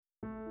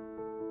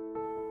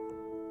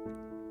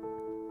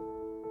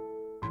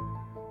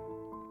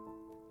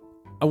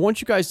I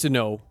want you guys to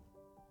know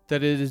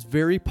that it is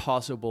very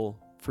possible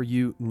for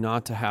you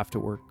not to have to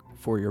work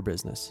for your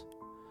business.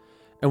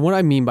 And what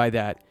I mean by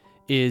that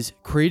is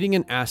creating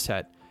an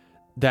asset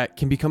that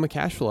can become a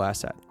cash flow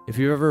asset. If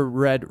you've ever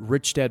read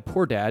Rich Dad,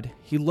 Poor Dad,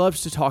 he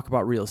loves to talk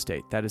about real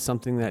estate. That is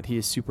something that he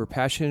is super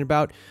passionate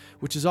about,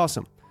 which is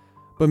awesome.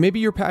 But maybe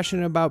you're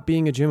passionate about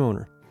being a gym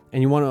owner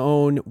and you want to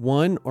own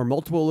one or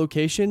multiple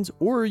locations,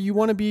 or you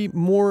want to be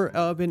more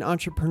of an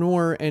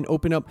entrepreneur and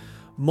open up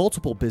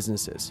multiple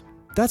businesses.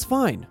 That's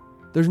fine.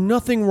 There's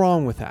nothing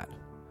wrong with that.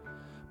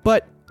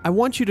 But I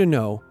want you to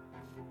know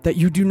that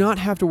you do not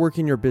have to work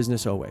in your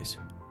business always.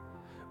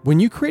 When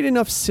you create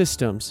enough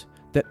systems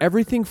that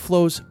everything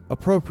flows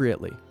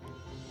appropriately,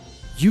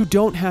 you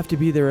don't have to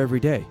be there every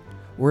day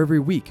or every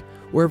week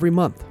or every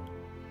month.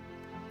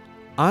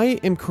 I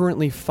am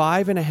currently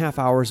 5.5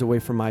 hours away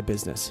from my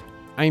business.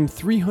 I am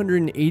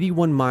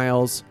 381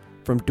 miles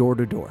from door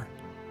to door.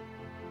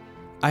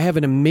 I have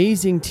an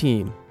amazing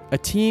team, a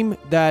team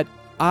that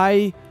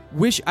I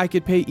wish I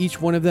could pay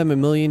each one of them $1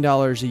 million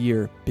a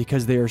year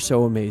because they are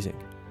so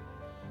amazing.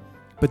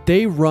 But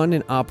they run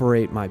and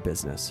operate my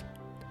business.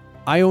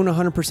 I own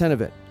 100%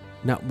 of it.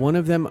 Not one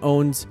of them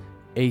owns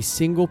a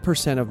single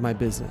percent of my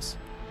business.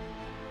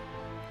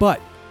 But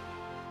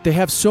they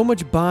have so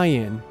much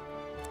buy-in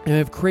and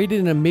have created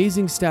an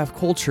amazing staff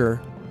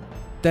culture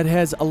that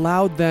has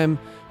allowed them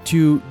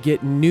to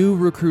get new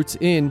recruits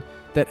in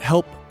that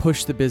help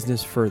push the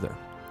business further.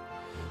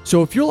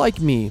 So if you're like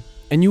me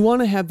and you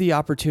want to have the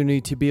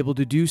opportunity to be able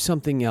to do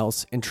something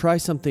else and try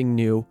something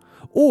new,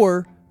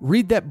 or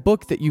read that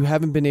book that you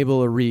haven't been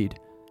able to read,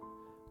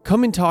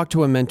 come and talk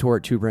to a mentor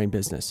at Two Brain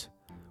Business.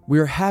 We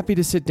are happy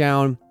to sit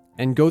down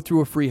and go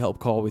through a free help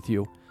call with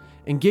you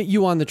and get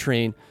you on the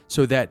train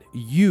so that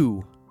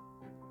you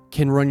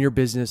can run your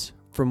business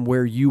from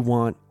where you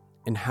want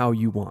and how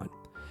you want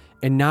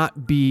and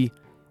not be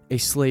a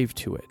slave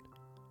to it.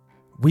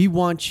 We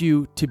want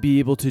you to be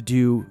able to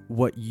do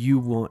what you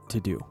want to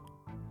do.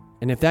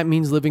 And if that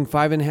means living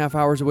 5.5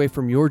 hours away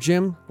from your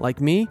gym like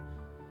me,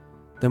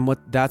 then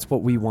that's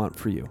what we want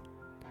for you.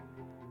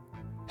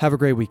 Have a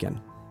great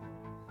weekend.